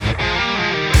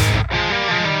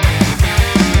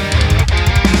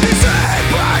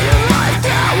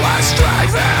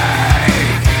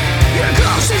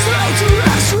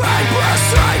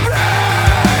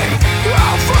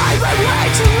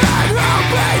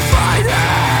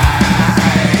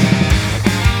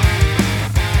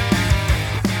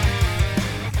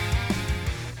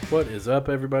What is up,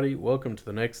 everybody? Welcome to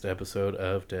the next episode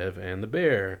of Dev and the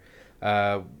Bear.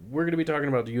 We're going to be talking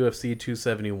about the UFC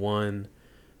 271.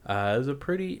 It was a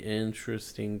pretty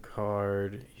interesting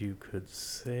card, you could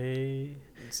say.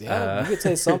 Yeah, you could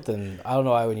say something. I don't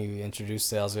know why when you introduced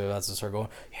sales, I was to start going,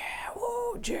 yeah,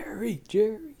 whoa, Jerry.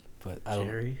 But I don't.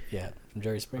 Jerry? Yeah, from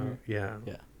Jerry Springer. Yeah.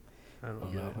 I I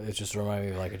don't know. It just reminded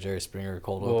me of like a Jerry Springer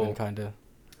cold open kind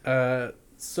of.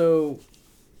 So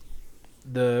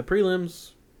the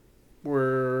prelims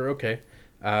were okay.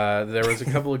 There was a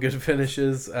couple of good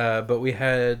finishes, but we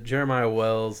had Jeremiah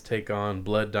Wells take on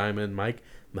Blood Diamond Mike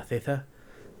Mathetha.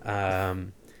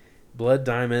 Blood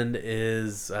Diamond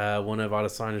is one of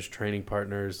Adesanya's training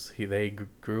partners. They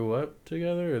grew up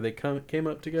together, or they came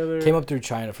up together? Came up through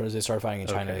China first. They started fighting in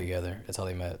China together. That's how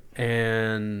they met.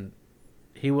 And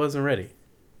he wasn't ready.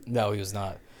 No, he was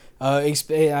not. I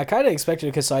kind of expected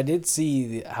it because I did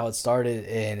see how it started,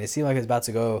 and it seemed like it was about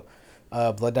to go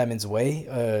Blood Diamond's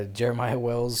way. Jeremiah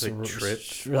Wells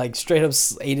like straight up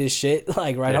ate his shit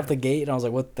like right off the gate, and I was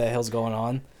like, "What the hell's going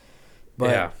on?"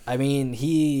 But I mean,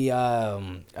 I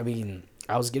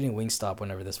was getting Wingstop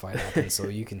whenever this fight happened, so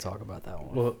you can talk about that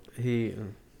one. Well, he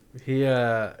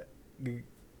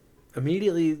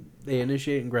immediately they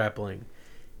initiate grappling,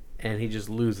 and he just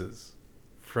loses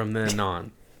from then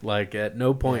on. Like, at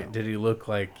no point did he look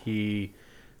like he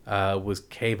was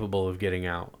capable of getting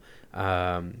out.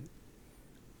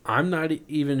 I'm not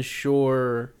even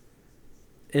sure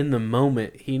in the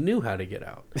moment he knew how to get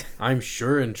out. I'm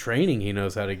sure in training he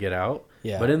knows how to get out.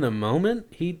 Yeah. But in the moment,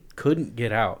 he couldn't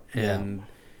get out. And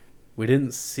we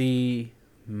didn't see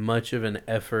much of an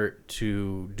effort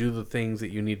to do the things that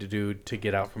you need to do to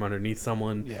get out from underneath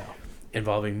someone. Yeah.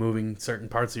 Involving moving certain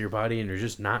parts of your body, and you're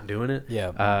just not doing it.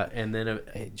 Yeah. And then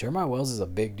Jeremiah Wells is a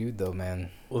big dude, though,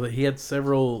 man. Well, he had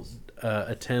several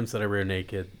attempts at a rear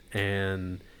naked,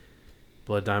 and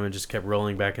Blood Diamond just kept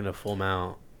rolling back into full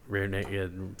mount, rear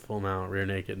naked, full mount, rear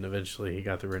naked, and eventually he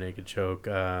got the rear naked choke.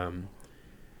 Blood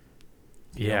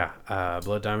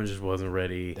Diamond just wasn't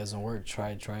ready. Doesn't work.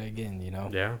 Try again, you know?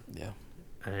 Yeah. Yeah.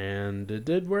 And it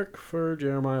did work for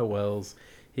Jeremiah Wells.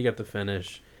 He got the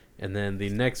finish. And then the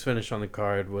next finish on the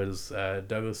card was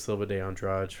Douglas Silva de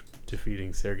Andrade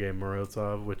defeating Sergey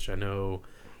Morozov, which I know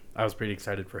I was pretty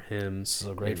excited for him. This is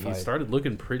a great fight. He started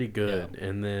looking pretty good,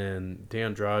 and then de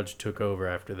Andrade took over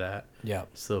after that. Yeah.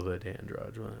 Silva de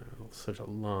Andrade. Wow, such a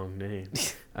long name.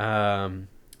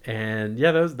 And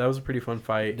yeah, that was a pretty fun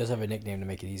fight. It does have a nickname to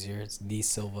make it easier. It's D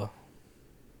Silva.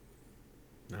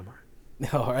 No more.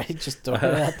 All right, just throw it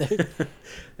out there.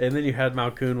 And then you had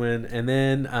Malkoon win, and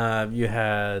then you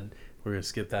had, we're gonna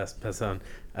skip that, pass on.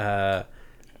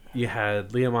 You had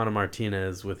Liamano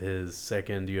Martinez with his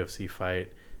second UFC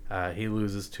fight. He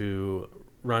loses to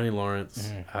Ronnie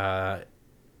Lawrence.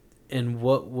 In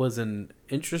what was an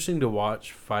interesting to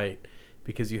watch fight,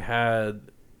 because you had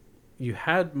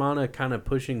Mana kind of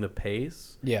pushing the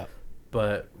pace. Yeah.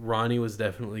 But Ronnie was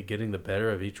definitely getting the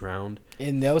better of each round.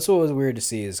 And that's what was weird to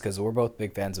see, is because we're both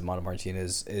big fans of Mana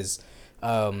Martinez.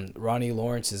 Ronnie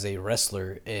Lawrence is a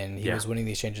wrestler, and he was winning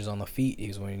the exchanges on the feet. He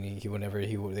was winning whenever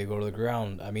they go to the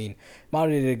ground. I mean,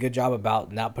 Mana did a good job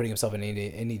about not putting himself in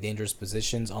any dangerous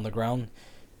positions on the ground.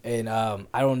 And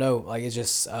I don't know, like, it's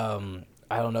just I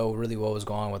don't know really what was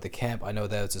going on with the camp. I know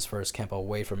that it's his first camp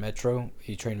away from Metro.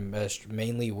 He trained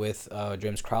mainly with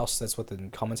James Krause. That's what the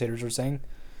commentators were saying.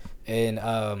 And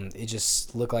it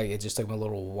just looked like it just took him a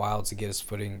little while to get his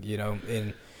footing, you know.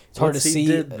 And it's hard to see.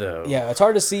 It's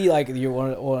hard to see like you're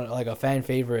one like a fan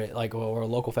favorite, like or a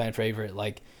local fan favorite,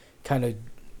 like kind of,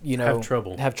 you know,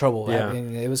 have trouble. Yeah.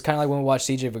 And it was kind of like when we watched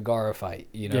CJ Vergara fight,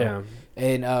 you know. Yeah.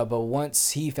 And but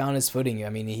once he found his footing, I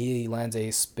mean, he lands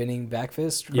a spinning back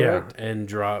fist, correct? Yeah, and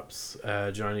drops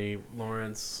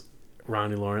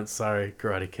Ronnie Lawrence, sorry,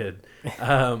 Karate Kid.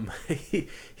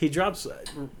 He drops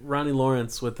Ronnie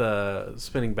Lawrence with a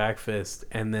spinning back fist,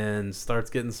 and then starts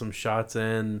getting some shots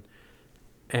in,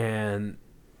 and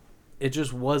it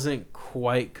just wasn't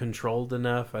quite controlled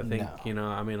enough. I think you know.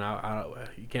 I mean, I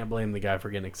you can't blame the guy for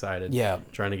getting excited. Yeah,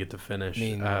 trying to get to finish. I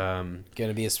mean,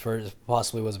 gonna be his first,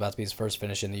 possibly was about to be his first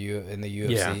finish in the UFC.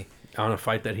 Yeah, on a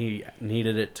fight that he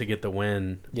needed it to get the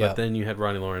win. Yeah. But then you had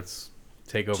Ronnie Lawrence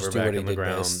take over back on the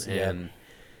ground, and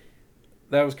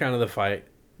that was kind of the fight.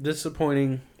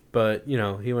 Disappointing, but you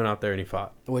know, he went out there and he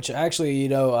fought, which actually, you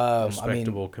know,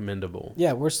 respectable, commendable.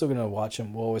 Yeah, we're still gonna watch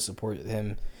him. We'll always support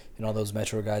him and all those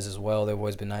Metro guys as well. They've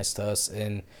always been nice to us,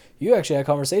 and you actually had a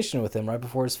conversation with him right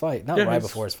before his fight. Not right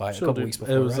before his fight, a couple weeks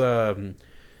before. It was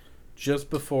just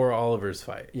before Oliver's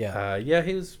fight. Yeah,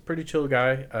 he was a pretty chill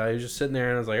guy. He was just sitting there,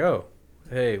 and I was like, oh,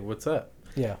 hey, what's up?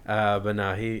 Yeah. But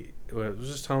no, he was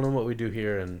just telling him what we do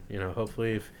here, and you know,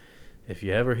 hopefully if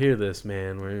you ever hear this,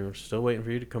 man, we're still waiting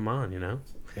for you to come on, you know?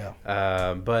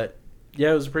 Yeah. But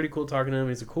yeah, it was pretty cool talking to him.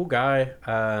 He's a cool guy.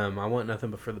 I want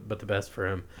nothing but the best for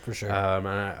him. For sure. And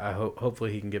I hope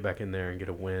hopefully he can get back in there and get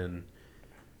a win.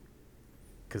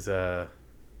 Because I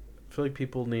feel like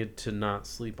people need to not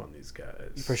sleep on these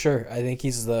guys. For sure. I think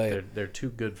they're too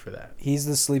good for that. He's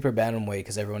the sleeper bantamweight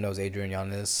because everyone knows Adrian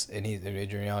Yanez, and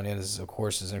Adrian Yanez, of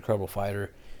course, is an incredible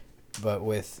fighter. But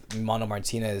with Mano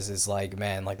Martinez, is like,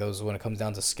 man, like those, when it comes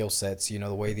down to skill sets, you know,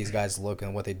 the way these guys look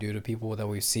and what they do to people that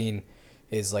we've seen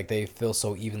is like they feel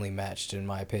so evenly matched, in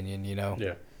my opinion, you know?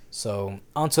 Yeah. So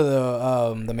onto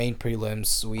the main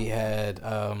prelims, we had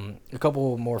a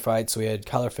couple more fights. We had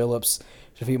Kyler Phillips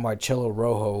defeat Marcelo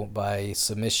Rojo by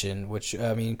submission, which,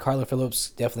 I mean, Kyler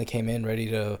Phillips definitely came in ready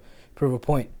to prove a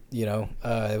point, you know?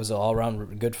 It was an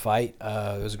all-around good fight.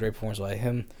 It was a great performance by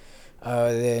him.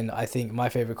 Then I think my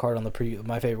favorite card on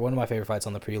one of my favorite fights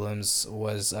on the prelims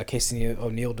was Casey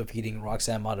O'Neill defeating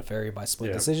Roxanne Modafferi by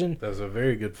split decision. That was a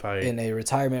very good fight. In a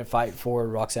retirement fight for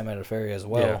Roxanne Modafferi as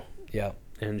well. Yeah.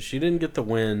 And she didn't get the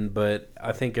win, but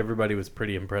I think everybody was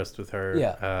pretty impressed with her.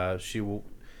 Yeah. She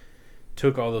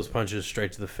took all those punches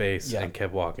straight to the face and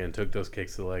kept walking. Took those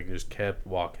kicks to the leg and just kept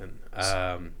walking.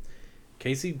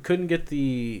 Casey couldn't get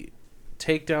the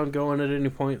takedown going at any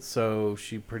point, so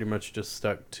she pretty much just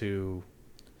stuck to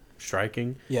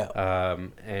striking. Yeah.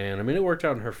 And I mean, it worked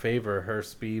out in her favor. Her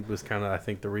speed was kind of, I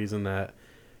think, the reason that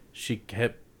she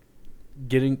kept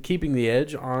keeping the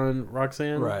edge on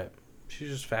Roxanne. Right. She's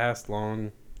just fast,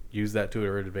 long, use that to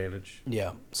her advantage.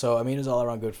 Yeah. So, I mean, it was all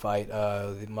around good fight.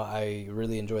 I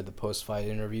really enjoyed the post-fight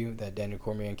interview that Daniel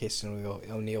Cormier and Casey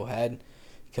O'Neill had,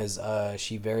 because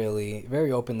she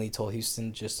very openly told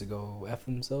Houston just to go F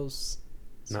themselves.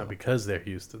 Not because they're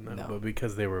Houston, though, but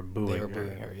because they were booing her. They were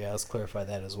booing her. Yeah, let's clarify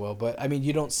that as well. But, I mean,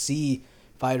 you don't see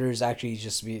fighters actually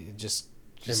just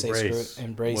say screw it,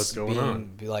 embrace what's going on.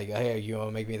 Be like, hey, you want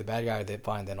to make me the bad guy? Then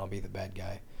fine, then I'll be the bad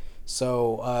guy.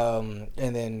 So,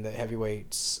 and then the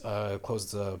heavyweights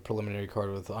closed the preliminary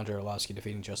card with Andre Arlovsky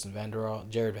defeating Jared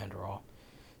Vanderall.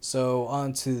 So,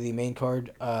 on to the main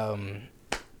card.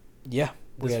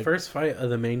 This first fight of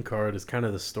the main card is kind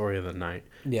of the story of the night.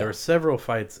 Yeah. There were several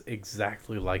fights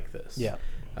exactly like this.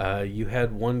 Yeah. You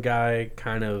had one guy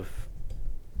kind of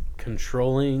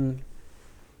controlling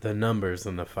the numbers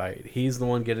in the fight. He's the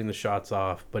one getting the shots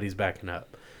off, but he's backing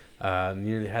up.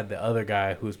 You had the other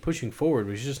guy who was pushing forward,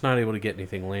 but he's just not able to get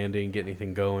anything landing, get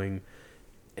anything going.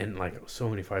 And, like, so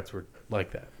many fights were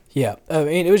like that. Yeah, I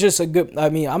mean, it was just a good. I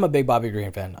mean, I'm a big Bobby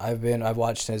Green fan. I've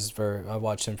watched him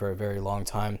for a very long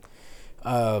time.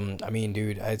 I mean,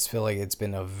 dude, I just feel like it's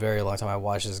been a very long time I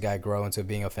watched this guy grow into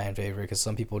being a fan favorite, because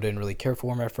some people didn't really care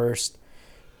for him at first.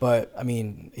 But, I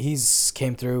mean, he's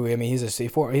came through. I mean, he's a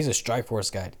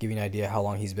Strikeforce guy, to give you an idea how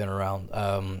long he's been around.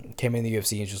 Came in the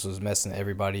UFC and just was messing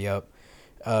everybody up.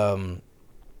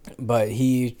 But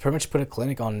he pretty much put a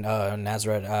clinic on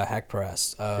Nasrat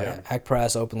Haqparast.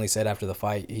 Haqparast openly said after the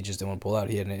fight he just didn't want to pull out.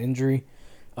 He had an injury.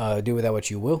 Do with that what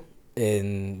you will.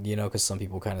 And, you know, because some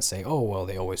people kind of say, oh, well,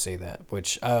 they always say that. But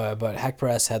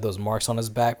Haqparast had those marks on his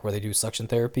back where they do suction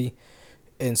therapy.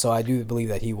 And so I do believe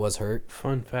that he was hurt.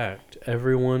 Fun fact,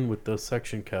 everyone with those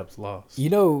suction cups lost. You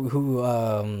know who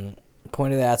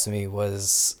pointed that out to me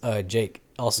was Jake.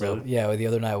 Also, really? Yeah, the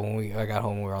other night when I got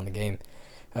home, we were on the game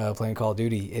playing Call of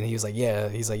Duty, and he was like,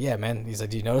 yeah, man. He's like,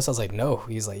 do you notice? I was like, no.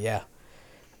 He's like, yeah.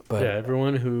 But yeah,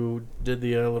 everyone who did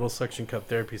the little suction cup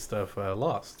therapy stuff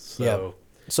lost. So. Yeah.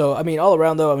 So, I mean, all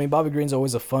around, though, I mean, Bobby Green's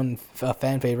always a fan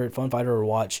favorite, fun fighter to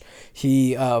watch.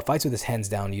 He fights with his hands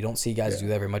down. You don't see guys do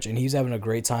that very much. And he's having a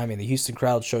great time, and the Houston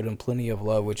crowd showed him plenty of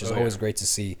love, which is always great to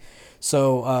see.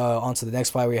 So, on to the next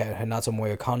fight, we had Renato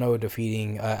Moicano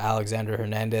defeating Alexander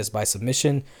Hernandez by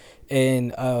submission.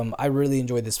 And I really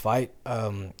enjoyed this fight.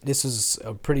 This was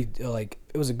a pretty,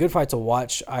 it was a good fight to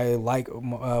watch. I like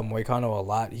Moicano a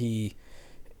lot. He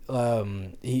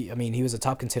was a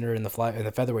top contender in the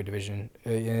featherweight division,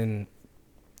 and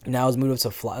now he's moved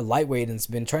up to lightweight and has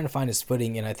been trying to find his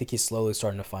footing, and I think he's slowly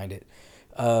starting to find it.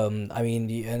 And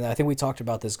I think we talked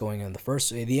about this going in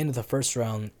the end of the first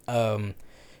round.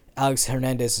 Alex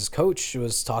Hernandez's coach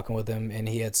was talking with him, and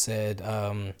he had said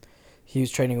he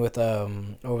was training with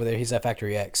over there. He's at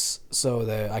Factory X, so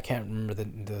I can't remember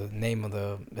the name of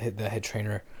the head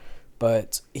trainer.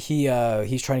 But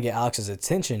he's trying to get Alex's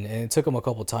attention, and it took him a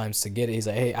couple times to get it. He's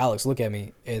like, hey, Alex, look at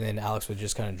me. And then Alex would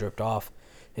just kind of drift off.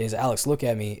 And he's like, Alex, look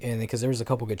at me. And because there was a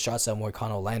couple good shots that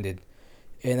Moicano landed.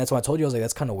 And that's why I told you, I was like,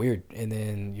 that's kind of weird. And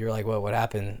then you're like, what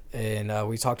happened? And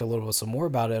we talked a little bit some more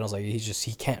about it. And I was like,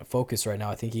 he can't focus right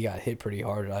now. I think he got hit pretty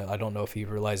hard. I don't know if he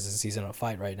realizes he's in a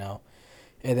fight right now.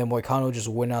 and then Moicano just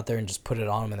went out there and just put it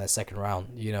on him in that second round,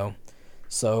 you know.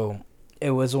 So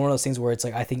it was one of those things where it's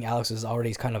like I think Alex is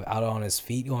already kind of out on his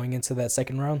feet going into that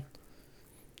second round.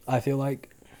 I feel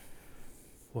like.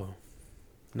 Well,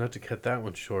 not to cut that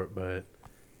one short, but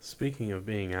speaking of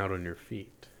being out on your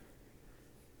feet,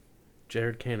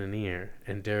 Jared Cannonier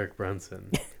and Derek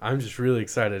Brunson. I'm just really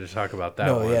excited to talk about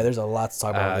that one. Yeah, there's a lot to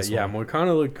talk about this one. one.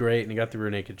 Moicano looked great, and he got the rear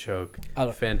naked choke.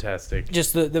 Fantastic.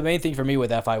 Just the main thing for me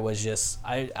with that fight was just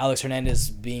Alex Hernandez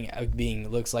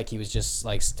being looks like he was just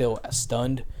like still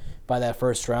stunned by that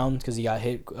first round because he got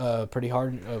hit pretty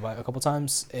hard by a couple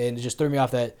times, and it just threw me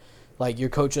off that like your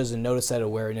coach doesn't notice that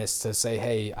awareness to say,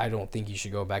 hey, I don't think you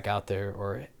should go back out there,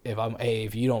 or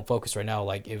if you don't focus right now,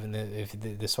 like if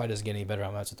this fight doesn't get any better, I'm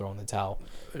gonna have to throw in the towel.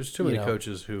 There's too many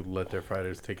coaches who let their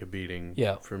fighters take a beating.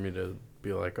 For me to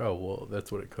be like, oh well,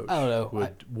 that's what a coach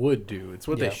would do. It's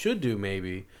what they should do,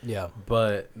 maybe.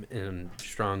 But and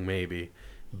strong maybe.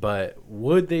 But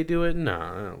would they do it?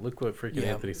 No. Look what freaking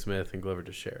Anthony Smith and Glover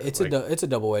Teixeira. It's a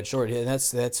double-edged sword, and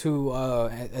that's who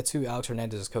Alex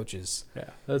Hernandez's coach is. Yeah,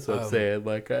 that's what I'm saying.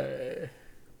 Like,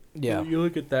 you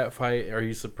look at that fight. Are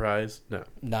you surprised? No,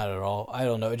 not at all. I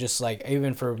don't know. Just like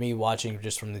even for me watching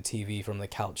just from the TV from the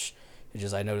couch, it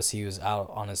just I noticed he was out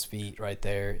on his feet right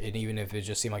there, and even if it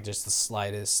just seemed like just the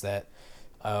slightest that.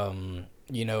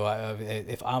 You know,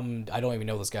 if I don't even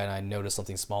know this guy and I notice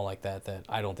something small like that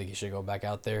I don't think he should go back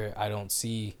out there. I don't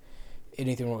see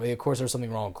anything wrong. Of course, there's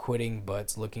something wrong with quitting,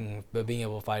 but being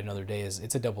able to fight another day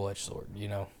it's a double-edged sword, you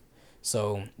know.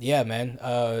 So yeah, man.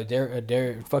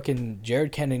 Fucking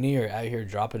Jared Cannonier out here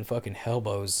dropping fucking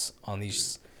elbows on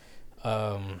these.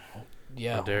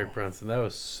 Derek Brunson, that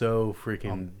was so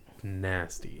freaking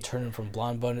nasty. Turning from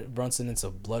blonde Brunson into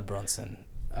blood Brunson.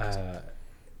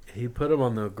 He put him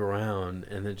on the ground,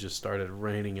 and it just started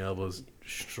raining elbows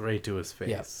straight to his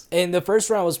face. Yeah. And the first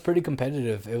round was pretty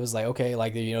competitive. It was like, okay,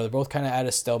 like, you know, they're both kind of at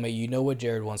a stalemate. You know what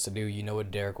Jared wants to do. You know what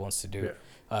Derek wants to do.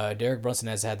 Yeah. Derek Brunson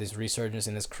has had this resurgence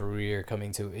in his career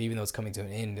even though it's coming to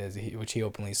an end, which he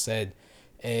openly said.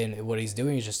 And what he's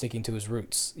doing is just sticking to his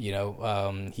roots. You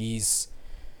know, he's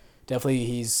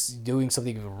doing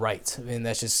something right, and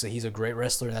that's just he's a great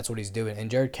wrestler, and that's what he's doing.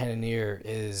 And Jared Cannonier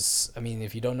is, I mean,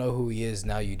 if you don't know who he is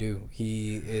now, you do.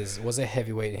 He was a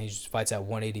heavyweight, and he just fights at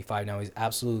 185 now. He's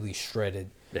absolutely shredded.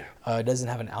 Yeah. Doesn't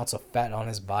have an ounce of fat on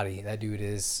his body. That dude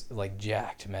is like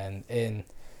jacked, man. And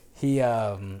he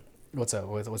what's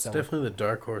that? Definitely the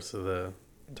dark horse of the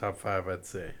top 5, I'd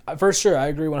say. For sure, I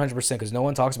agree 100% because no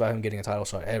one talks about him getting a title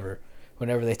shot ever.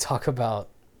 Whenever they talk about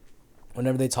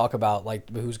like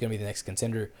who's gonna be the next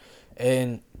contender,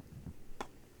 and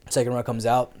second round comes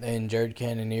out and Jared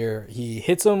Cannonier he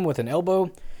hits him with an elbow,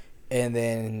 and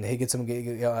then he gets him.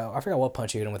 I forgot what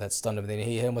punch he hit him with that stunned him. Then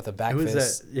he hit him with a back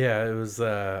fist. It was.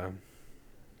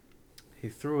 He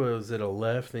threw it a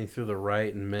left, then he threw the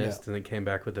right and missed, and then came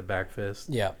back with the back fist.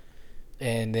 Yeah,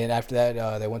 and then after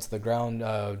that they went to the ground.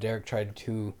 Derek tried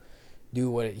to do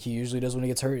what he usually does when he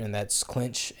gets hurt, and that's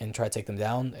clinch and try to take them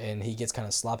down, and he gets kind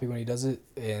of sloppy when he does it,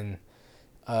 and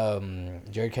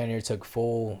Jared Cannonier took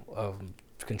full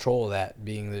control of that,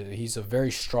 he's a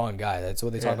very strong guy. That's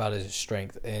what they talk about, his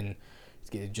strength, and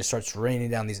it just starts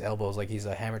raining down these elbows like he's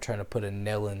a hammer trying to put a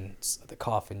nail in the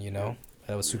coffin, you know.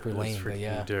 That was super lame, but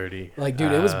yeah, dirty. Like,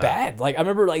 dude, it was bad. Like, I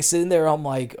remember like sitting there, I'm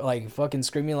like fucking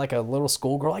screaming like a little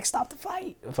schoolgirl, like, stop the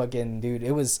fight, fucking dude.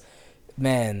 It was,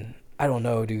 man. I don't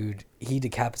know, dude. He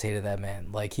decapitated that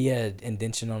man. Like, he had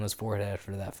indention on his forehead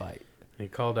after that fight. He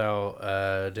called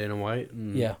out Dana White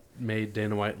and made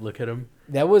Dana White look at him.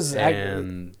 That was told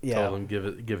him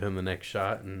give him the next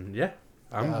shot, and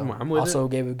I'm with also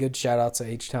it. Gave a good shout out to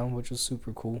H-Town, which was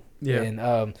super cool. Yeah. And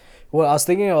I was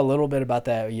thinking a little bit about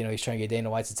that. You know, he's trying to get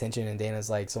Dana White's attention, and Dana's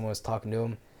like, someone was talking to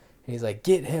him, and he's like,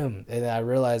 get him. And then I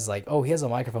realized, like, oh, he has a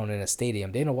microphone in a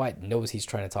stadium. Dana White knows he's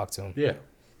trying to talk to him. Yeah.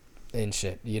 And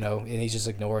shit, you know, and he's just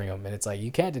ignoring him, and it's like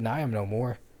you can't deny him no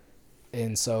more.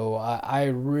 And so I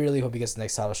really hope he gets the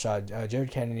next title shot. Jared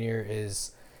Cannonier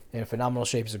is in phenomenal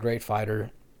shape. He's a great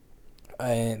fighter,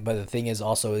 but the thing is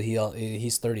also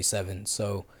he's 37,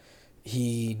 so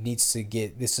he needs to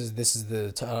get this is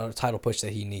the title push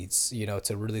that he needs, you know,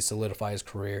 to really solidify his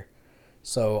career.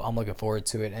 So I'm looking forward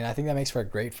to it, and I think that makes for a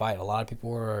great fight. A lot of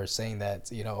people are saying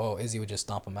that, you know, oh, Izzy would just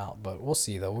stomp him out, but we'll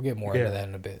see though. We'll get more into that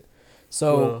in a bit.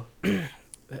 So,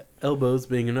 elbows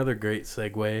being another great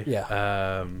segue.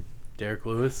 Yeah. Derek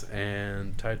Lewis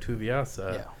and Tai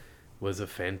Tuivasa was a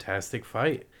fantastic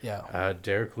fight. Yeah.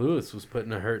 Derek Lewis was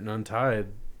putting a hurting on Tai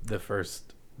the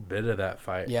first bit of that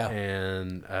fight. Yeah.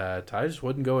 And Ty just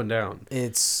wasn't going down.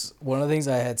 It's one of the things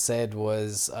I had said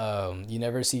was you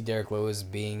never see Derek Lewis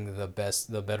being the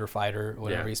better fighter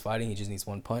whenever he's fighting. He just needs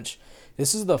one punch.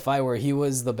 This is the fight where he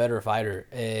was the better fighter,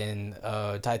 and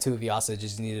Tai Tuivasa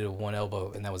just needed one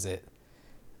elbow, and that was it.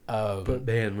 But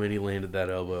man, when he landed that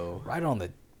elbow, right on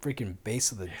the freaking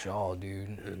base of the jaw,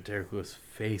 dude. And Derek Lewis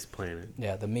face planted.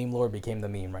 Yeah, the meme lord became the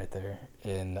meme right there.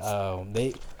 And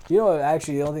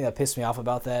actually the only thing that pissed me off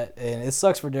about that, and it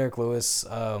sucks for Derek Lewis,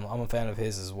 I'm a fan of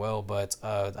his as well, but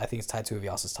I think it's tied to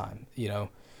Viasa's time,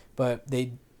 But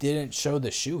they didn't show the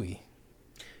shoey.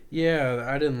 Yeah,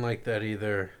 I didn't like that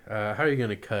either. How are you going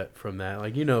to cut from that?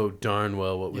 Like, darn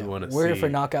well what we want to see. We're here for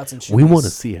knockouts and shoeys. We want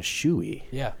to see a shoey.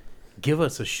 Yeah. Give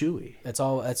us a shoey. That's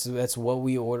all. That's what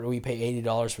we order. We pay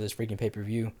 $80 for this freaking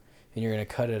pay-per-view, and you're gonna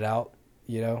cut it out.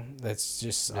 That's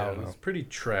just. I don't know. It's pretty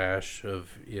trash of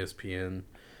ESPN.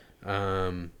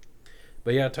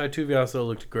 But yeah, Tai Tuivasa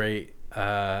looked great.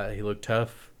 He looked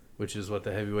tough, which is what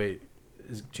the heavyweight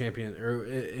is champion. Or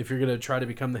if you're gonna try to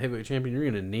become the heavyweight champion, you're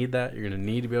gonna need that. You're gonna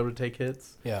need to be able to take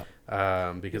hits. Yeah.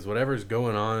 Because whatever's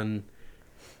going on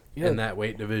in that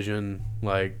weight division,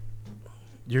 like.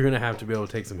 You're going to have to be able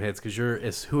to take some hits because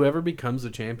it's whoever becomes the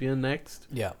champion next,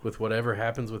 with whatever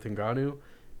happens with Ngannou,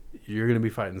 you're going to be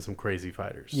fighting some crazy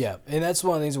fighters. Yeah, and that's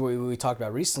one of the things we talked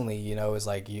about recently, is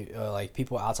like like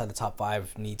people outside the top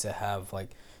 5 need to have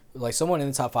like someone in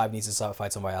the top 5 needs to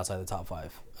fight somebody outside the top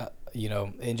 5,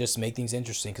 and just make things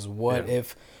interesting because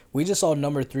if we just saw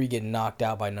number 3 get knocked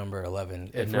out by number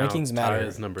 11. And if now rankings matter, Ty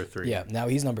is number 3. Yeah, now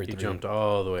he's number 3. He jumped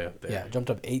all the way up there. Yeah, jumped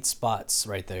up 8 spots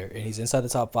right there, and he's inside the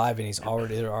top 5, and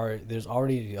there's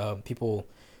already people,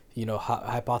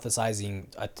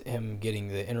 hypothesizing him getting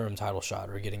the interim title shot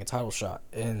or getting a title shot,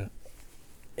 and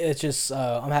it's just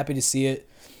I'm happy to see it.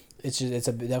 It's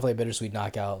definitely a bittersweet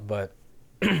knockout, but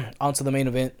on to the main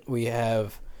event, we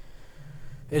have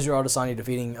Israel Adesanya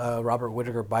defeating Robert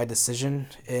Whittaker by decision,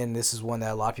 and this is one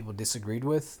that a lot of people disagreed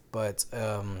with. But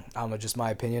I don't know, just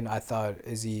my opinion. I thought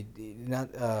he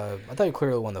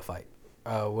clearly won the fight.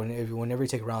 Whenever you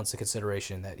take rounds into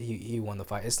consideration, that he won the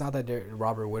fight. It's not that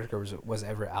Robert Whittaker was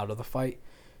ever out of the fight,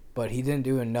 but he didn't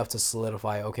do enough to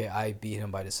solidify. Okay, I beat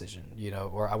him by decision.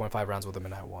 Or I went 5 rounds with him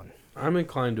and I won. I'm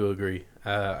inclined to agree.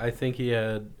 I think he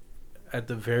had, at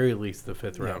the very least, the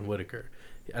 5th round. Whittaker.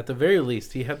 At the very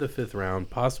least, he had the 5th round,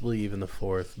 possibly even the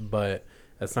 4th, but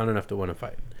that's not enough to win a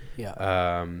fight.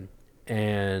 Yeah.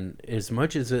 And as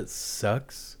much as it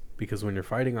sucks, because when you're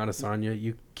fighting Adesanya,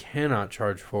 you cannot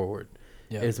charge forward.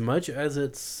 Yeah. As much as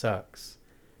it sucks,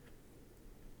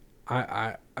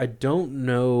 I don't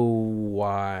know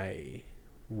why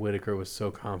Whittaker was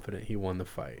so confident he won the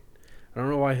fight. I don't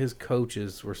know why his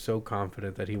coaches were so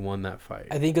confident that he won that fight.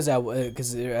 I think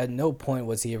because at no point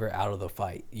was he ever out of the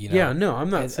fight. Yeah, no, I'm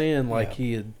not saying like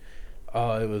he had.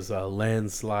 It was a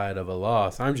landslide of a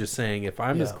loss. I'm just saying if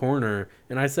I'm his corner,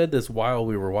 and I said this while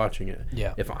we were watching it.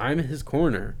 Yeah. If I'm his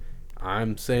corner,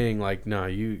 I'm saying like, no,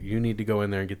 you need to go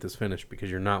in there and get this finished because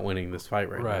you're not winning this fight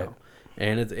right now.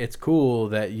 And it's cool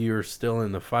that you're still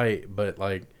in the fight, but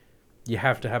like, you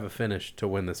have to have a finish to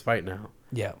win this fight now.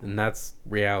 Yeah. And that's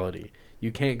reality.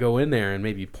 You can't go in there and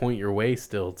maybe point your way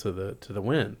still to the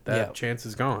win. That chance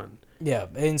is gone. Yeah.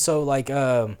 And so like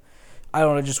I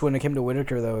don't know, just when it came to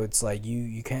Whittaker though, it's like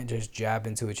you can't just jab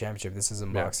into a championship. This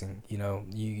isn't boxing.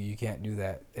 You can't do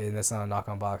that. And that's not a knock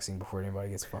on boxing before anybody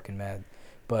gets fucking mad.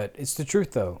 But it's the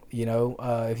truth though.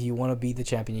 If you want to beat the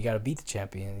champion, you got to beat the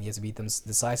champion. You have to beat them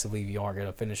decisively if you aren't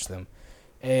going to finish them.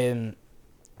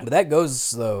 But that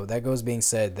goes being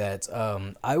said that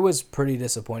I was pretty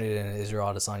disappointed in Israel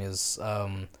Adesanya's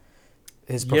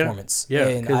his performance. Yeah,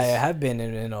 and I have been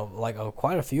in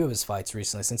quite a few of his fights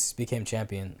recently since he became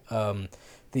champion.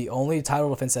 The only title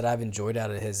defense that I've enjoyed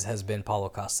out of his has been Paulo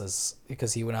Costa's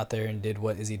because he went out there and did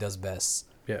what Izzy does best.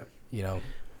 Yeah.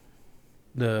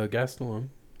 The Gastelum.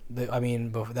 I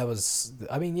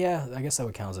guess that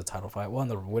would count as a title fight. Well, on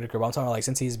the Whittaker, but I'm talking about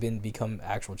since he's become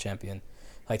actual champion.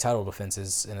 Like title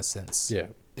defenses in a sense. Yeah.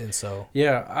 And so.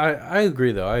 Yeah, I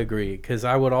agree though. I agree because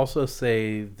I would also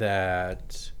say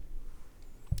that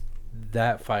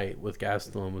fight with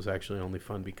Gastelum was actually only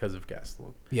fun because of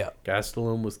Gastelum. Yeah.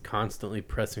 Gastelum was constantly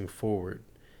pressing forward,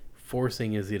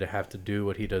 forcing Izzy to have to do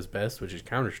what he does best, which is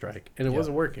counter-strike, and it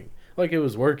wasn't working. Like it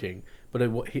was working, but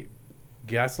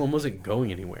Gastelum wasn't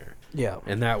going anywhere. Yeah.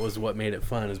 And that was what made it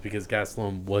fun is because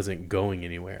Gastelum wasn't going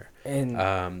anywhere.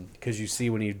 And because you see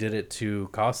when he did it to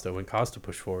Costa, when Costa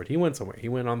pushed forward, he went somewhere. He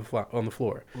went on the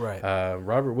floor. Right.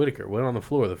 Robert Whittaker went on the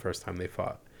floor the first time they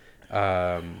fought.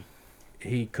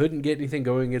 He couldn't get anything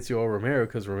going against Yoel Romero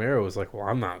because Romero was like, well,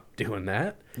 I'm not doing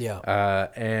that. Yeah.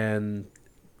 And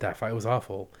that fight was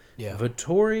awful. Yeah.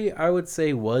 Vettori, I would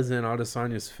say, was in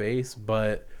Adesanya's face,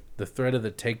 but the threat of the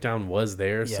takedown was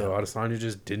there, so Adesanya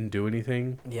just didn't do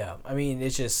anything. Yeah, I mean,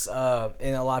 it's just,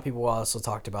 and a lot of people also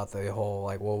talked about the whole,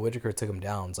 like, well, Whittaker took him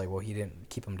down. It's like, well, he didn't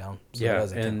keep him down. So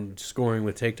and scoring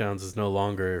with takedowns is no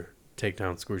longer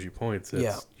takedown scores you points. You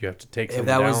have to take something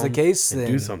down. If that was the case, then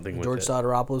do something with George it.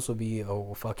 Soteropoulos would be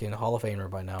a fucking Hall of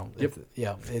Famer by now.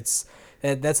 Yep.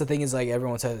 That's the thing is, like,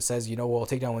 everyone says, you know, well,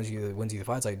 takedown wins you the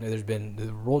fights. Like, there's been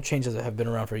the rule changes that have been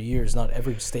around for years. Not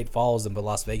every state follows them, but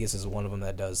Las Vegas is one of them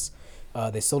that does.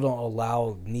 They still don't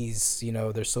allow knees. You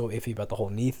know, they're so iffy about the whole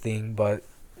knee thing, but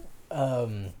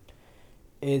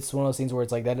it's one of those things where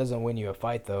it's like that doesn't win you a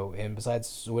fight though. And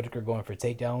besides Whittaker going for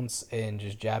takedowns and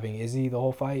just jabbing Izzy the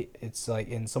whole fight, it's like,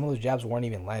 and some of those jabs weren't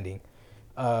even landing.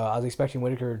 I was expecting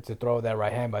Whittaker to throw that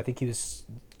right hand, but I think he was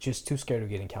just too scared of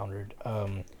getting countered.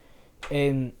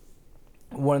 And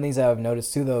one of the things that I've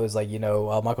noticed too, though, is like, you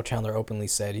know, Michael Chandler openly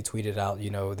said, he tweeted out, you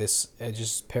know, this,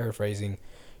 just paraphrasing,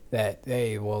 that,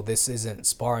 hey, well, this isn't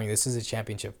sparring, this is a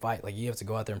championship fight. Like, you have to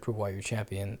go out there and prove why you're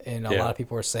champion. And a lot of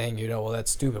people are saying, you know, well,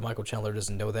 that's stupid. Michael Chandler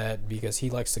doesn't know that because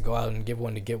he likes to go out and give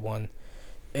one to get one.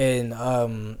 And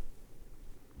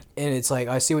it's like,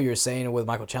 I see what you're saying with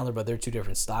Michael Chandler, but they're two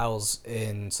different styles,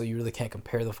 and so you really can't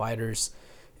compare the fighters.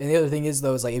 And the other thing is,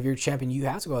 though, is like, if you're a champion, you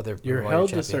have to go out there. You're held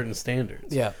to certain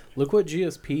standards. Yeah. Look what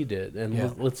GSP did,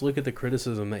 and let's look at the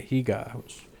criticism that he got. How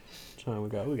much time we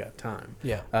got? We got time.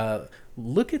 Yeah.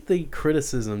 Look at the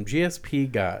criticism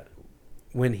GSP got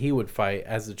when he would fight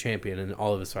as the champion, and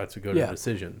all of his fights would go to a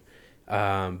decision.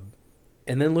 And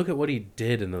then look at what he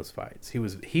did in those fights. He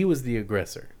was the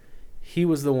aggressor. He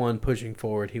was the one pushing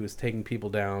forward. He was taking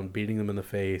people down, beating them in the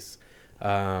face.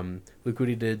 Look what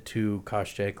he did to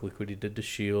Koscheck. Look what he did to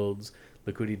Shields.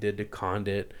 Look what he did to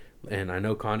Condit. And I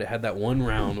know Condit had that one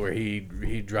round where he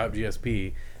dropped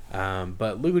GSP.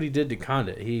 But look what he did to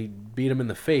Condit. He beat him in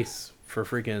the face for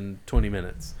freaking 20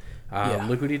 minutes.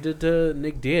 Look what he did to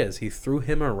Nick Diaz. He threw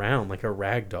him around like a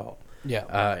rag doll. Yeah.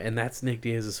 And that's Nick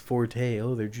Diaz's forte.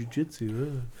 Oh, they're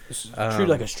jiu-jitsu. Treated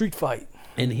like a street fight.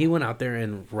 And he went out there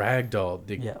and ragdolled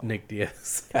Nick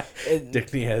Diaz.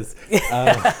 Dick Diaz.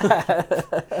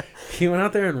 He went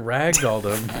out there and ragdolled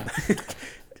him.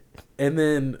 And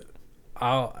then,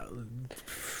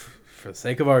 for the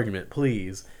sake of argument,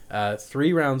 please,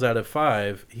 3 rounds out of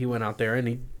 5, he went out there and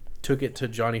he took it to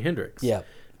Johnny Hendricks. Yeah.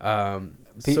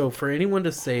 So for anyone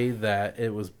to say that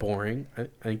it was boring, I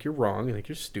think you're wrong. I think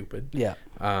you're stupid. Yeah.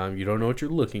 You don't know what you're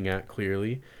looking at,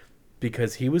 clearly.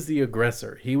 Because he was the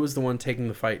aggressor. He was the one taking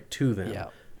the fight to them. Yeah.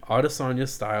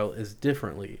 Adesanya's style is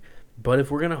differently. But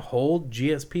if we're going to hold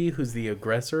GSP, who's the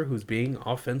aggressor, who's being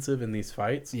offensive in these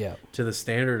fights, to the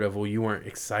standard of, well, you weren't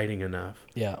exciting enough.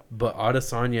 Yeah. But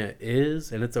Adesanya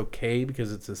is, and it's okay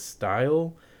because it's his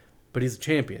style, but he's a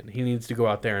champion. He needs to go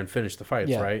out there and finish the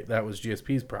fights, right? That was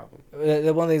GSP's problem. One of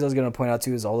the things I was going to point out,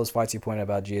 too, is all those fights you pointed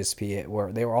about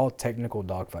GSP, they were all technical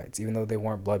dogfights, even though they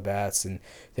weren't bloodbaths and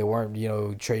they weren't, you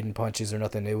know, trading punches or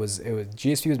nothing. It was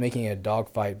GSP was making a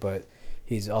dogfight, but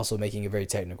he's also making it very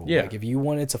technical. Yeah. Like, if you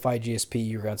wanted to fight GSP,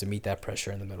 you're going to meet that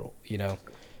pressure in the middle, you know?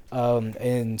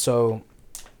 And so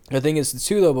the thing is,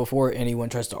 too, though, before anyone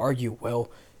tries to argue, well,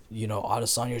 you know,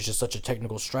 Adesanya is just such a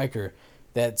technical striker,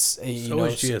 that's is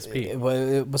GSP.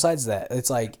 But besides that, it's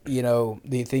like, you know,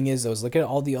 the thing is, though, is look at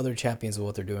all the other champions of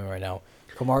what they're doing right now.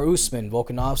 Kamar Usman,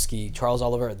 Volkanovski, Charles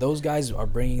Oliveira, those guys are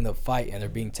bringing the fight and they're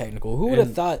being technical. Who would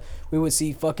have thought we would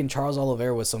see fucking Charles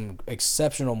Oliveira with some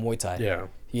exceptional Muay Thai? Yeah.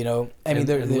 You know, I mean,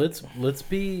 let's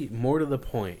be more to the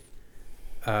point.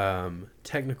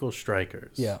 Technical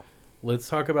strikers. Yeah. Let's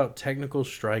talk about technical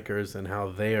strikers and how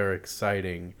they are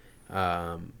exciting.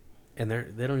 And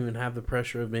they don't even have the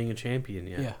pressure of being a champion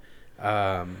yet.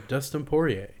 Yeah. Dustin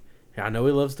Poirier. I know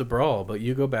he loves to brawl, but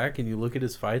you go back and you look at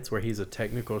his fights where he's a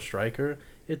technical striker.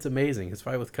 It's amazing. His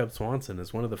fight with Cub Swanson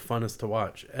is one of the funnest to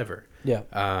watch ever. Yeah.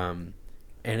 And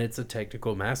it's a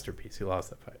technical masterpiece. He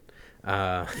lost that fight.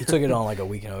 He took it on like a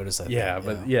week notice. I think.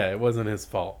 But it wasn't his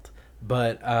fault.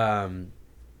 But I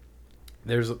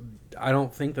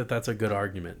don't think that's a good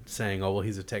argument saying, oh, well,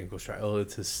 he's a technical striker. Oh,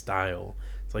 it's his style.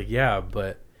 It's like, yeah,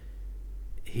 but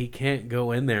he can't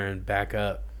go in there and back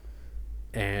up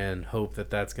and hope that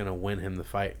that's going to win him the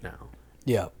fight now.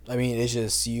 Yeah. I mean, it's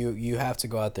just you have to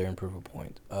go out there and prove a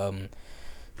point. And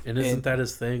isn't that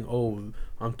his thing? Oh,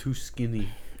 I'm too skinny.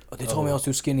 They told me I was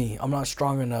too skinny. I'm not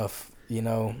strong enough, you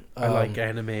know. I like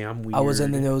anime. I'm weird. I was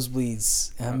in the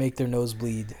nosebleeds, and I make their nose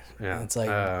bleed. Yeah. And it's like,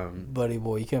 buddy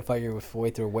boy, you can't fight your way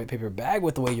through a white paper bag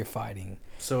with the way you're fighting.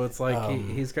 So it's like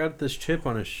he's got this chip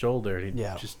on his shoulder, and he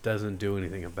Yeah. just doesn't do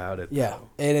anything about it. Yeah, though.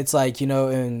 and it's like,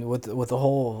 and with the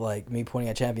whole like me pointing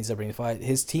at champions that bring the fight,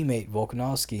 his teammate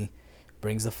Volkanovski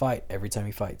brings the fight every time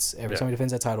he fights. Every time he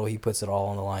defends that title, he puts it all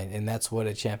on the line, and that's what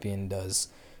a champion does.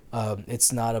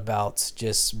 It's not about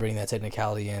just bringing that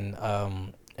technicality in.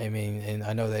 I mean, and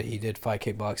I know that he did fight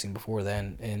kickboxing before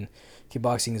then, and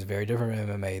kickboxing is very different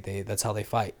from MMA. That's how they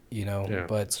fight, Yeah.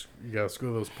 But You gotta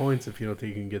score those points if you don't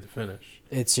think you can get the finish.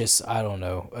 it's just, I don't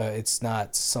know. It's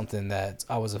not something that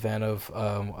I was a fan of.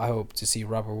 I hope to see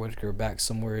Robert Whittaker back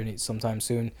sometime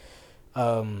soon.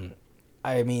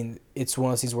 I mean, it's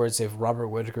one of those things where if Robert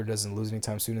Whittaker doesn't lose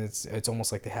anytime soon, it's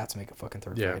almost like they have to make a fucking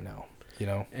third fight now,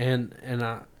 And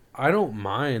I don't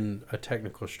mind a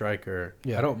technical striker.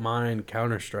 Yeah. I don't mind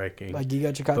counter striking. Like you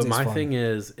got your But my thing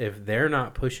is, if they're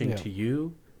not pushing to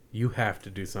you, you have to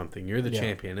do something. You're the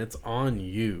champion. It's on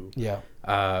you. Yeah.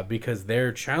 Because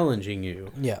they're challenging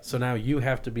you. Yeah. So now you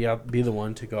have to be the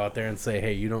one to go out there and say,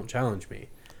 hey, you don't challenge me.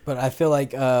 But I feel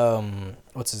like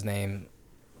what's his name?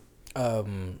 I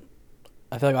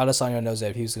feel like Adesanya knows that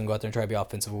if he was going to go out there and try to be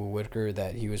offensive with Whittaker,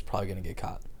 that he was probably going to get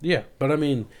caught. Yeah, but I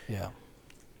mean...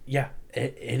 Yeah,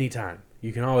 anytime.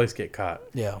 You can always get caught.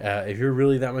 Yeah. If you're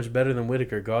really that much better than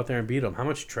Whittaker, go out there and beat him. How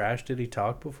much trash did he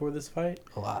talk before this fight?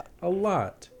 A lot. A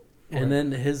lot. Right. And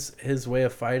then his way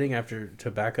of fighting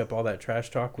to back up all that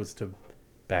trash talk was to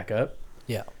back up?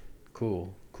 Yeah.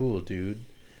 Cool, dude.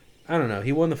 I don't know.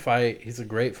 He won the fight. He's a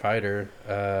great fighter.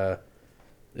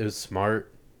 It was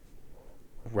smart.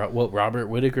 What Robert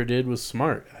Whittaker did was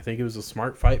smart. I think it was a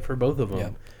smart fight for both of them. Yeah.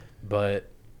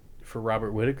 But for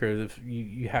Robert Whittaker,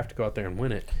 you have to go out there and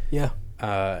win it. Yeah.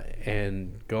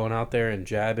 And going out there and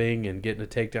jabbing and getting a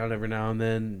takedown every now and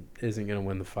then isn't going to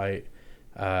win the fight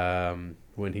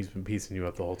when he's been piecing you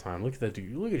up the whole time. Look at that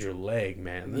dude. Look at your leg,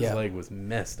 man. This leg was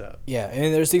messed up. Yeah,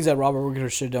 and there's things that Robert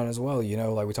Whittaker should have done as well.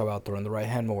 Like we talk about throwing the right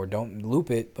hand more. Don't loop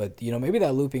it, but maybe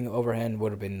that looping overhand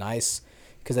would have been nice.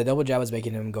 Because that double jab was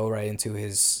making him go right into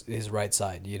his right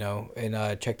side,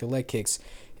 and check the leg kicks.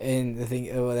 And the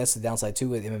thing, that's the downside too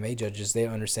with MMA judges. They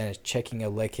don't understand that checking a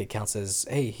leg kick counts as,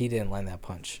 hey, he didn't land that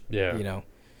punch. Yeah.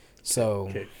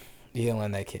 So he didn't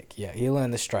land that kick. Yeah, he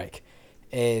landed the strike.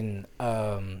 And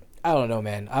I don't know,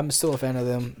 man. I'm still a fan of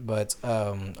them, but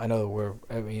I know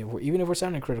even if we're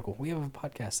sounding critical, we have a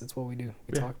podcast. That's what we do.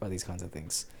 We talk about these kinds of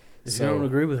things. If you don't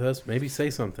agree with us, maybe say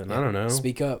something. Yeah, I don't know.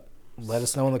 Speak up. Let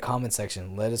us know in the comment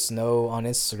section. Let us know on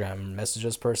Instagram. Message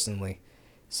us personally.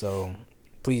 So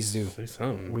please do. Say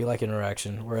something. We like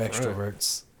interaction. We're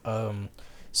extroverts. Right.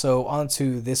 So on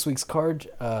to this week's card.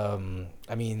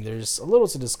 There's a little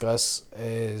to discuss.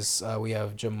 We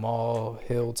have Jamal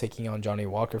Hill taking on Johnny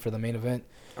Walker for the main event.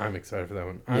 I'm excited for that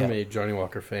one. I'm a Johnny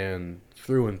Walker fan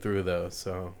through and through, though,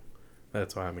 so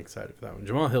that's why I'm excited for that one.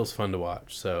 Jamal Hill's fun to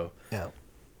watch, so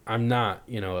I'm not,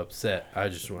 upset. I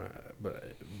just want to...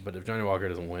 But if Johnny Walker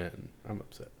doesn't win, I'm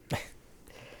upset.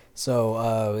 So,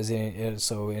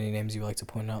 any names you would like to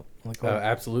point out?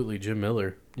 Absolutely, Jim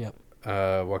Miller. Yep.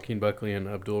 Joaquin Buckley and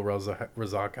Abdul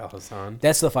Razak Al Hassan.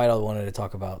 That's the fight I wanted to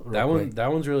talk about. That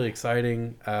one's really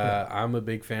exciting. I'm a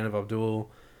big fan of Abdul.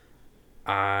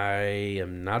 I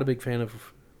am not a big fan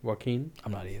of Joaquin.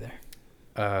 I'm not either.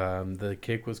 The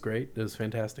kick was great. It was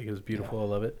fantastic. It was beautiful. Yeah. I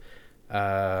love it.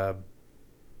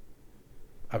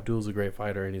 Abdul's a great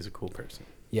fighter, and he's a cool person.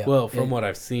 Yeah. Well, from what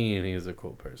I've seen, he's a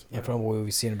cool person. Yeah, from what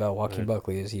we've seen about Joaquin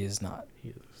Buckley, he is not. He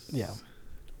is. Yeah.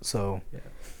 So.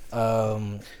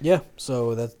 Yeah.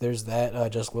 So there's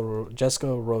that.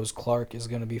 Jessica Rose Clark is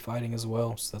going to be fighting as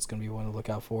well, so that's going to be one to look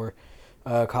out for.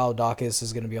 Kyle Dawkins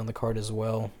is going to be on the card as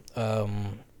well.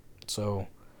 So.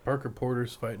 Parker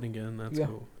Porter's fighting again. That's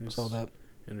cool. Saw that.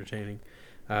 Entertaining.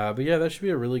 But yeah, that should be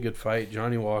a really good fight.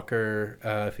 Johnny Walker,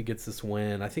 if he gets this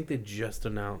win, I think they just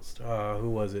announced, who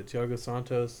was it? Thiago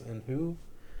Santos and who?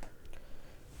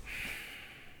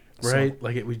 Right?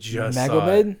 We just saw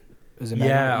it. Was it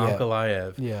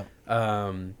Ankalaev. Yeah.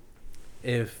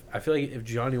 I feel like if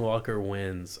Johnny Walker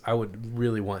wins, I would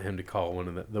really want him to call one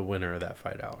of the winner of that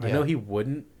fight out. Yeah. I know he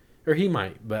wouldn't, or he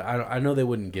might, but I know they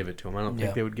wouldn't give it to him. I don't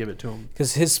think they would give it to him.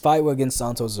 Because his fight against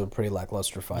Santos is a pretty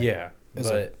lackluster fight. Yeah,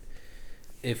 but...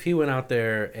 If he went out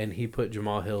there and he put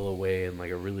Jamal Hill away in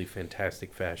a really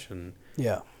fantastic fashion,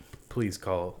 please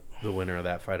call the winner of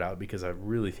that fight out, because I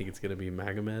really think it's going to be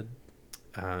Magomed.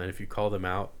 And if you call them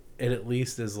out, it at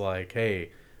least is hey,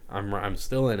 I'm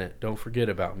still in it. Don't forget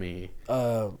about me.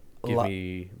 Give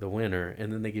me the winner,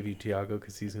 and then they give you Thiago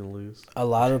because he's going to lose. A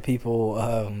lot of people,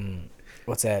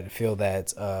 feel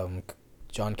that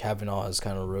John Kavanaugh has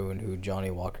kind of ruined who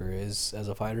Johnny Walker is as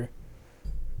a fighter.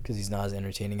 Because he's not as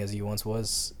entertaining as he once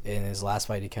was. In his last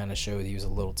fight, he kind of showed he was a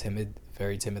little timid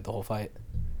very timid the whole fight.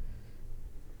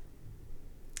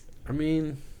 I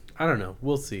mean, I don't know.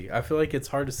 We'll see. I feel like it's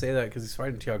hard to say that because he's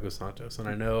fighting Thiago Santos, and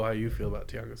I know how you feel about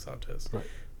Thiago Santos. Right.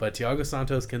 But Thiago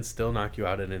Santos can still knock you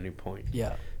out at any point.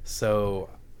 Yeah. So,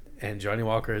 and Johnny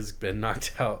Walker has been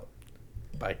knocked out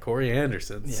by Corey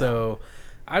Anderson. Yeah. So,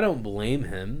 I don't blame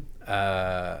him.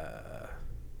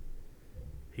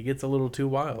 He gets a little too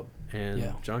wild,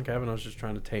 and John Kavanaugh's just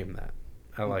trying to tame that.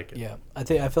 I like it. Yeah, I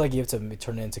feel like you have to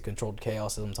turn it into controlled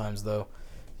chaos sometimes, though.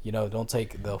 You know, don't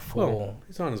take the full. Well,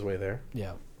 he's on his way there.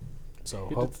 Yeah.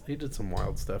 So he did some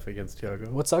wild stuff against Thiago.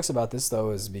 What sucks about this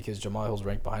though is because Jamal Hill's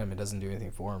ranked behind him, it doesn't do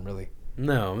anything for him really.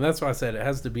 No, that's why I said it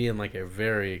has to be in like a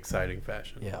very exciting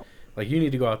fashion. Yeah. Like you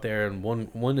need to go out there and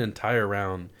one entire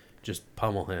round just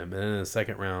pummel him, and then in the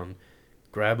second round,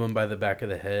 grab him by the back of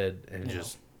the head and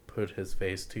just put his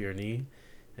face to your knee,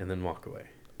 and then walk away.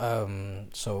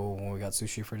 So when we got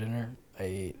sushi for dinner, I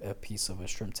ate a piece of a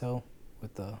shrimp tail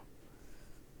with the.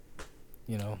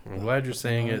 I'm glad you're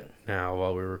saying it now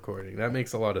while we're recording. That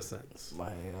makes a lot of sense.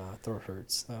 My throat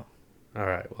hurts. So. All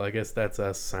right. Well, I guess that's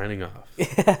us signing off.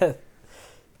 Yeah.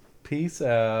 Peace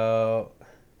out.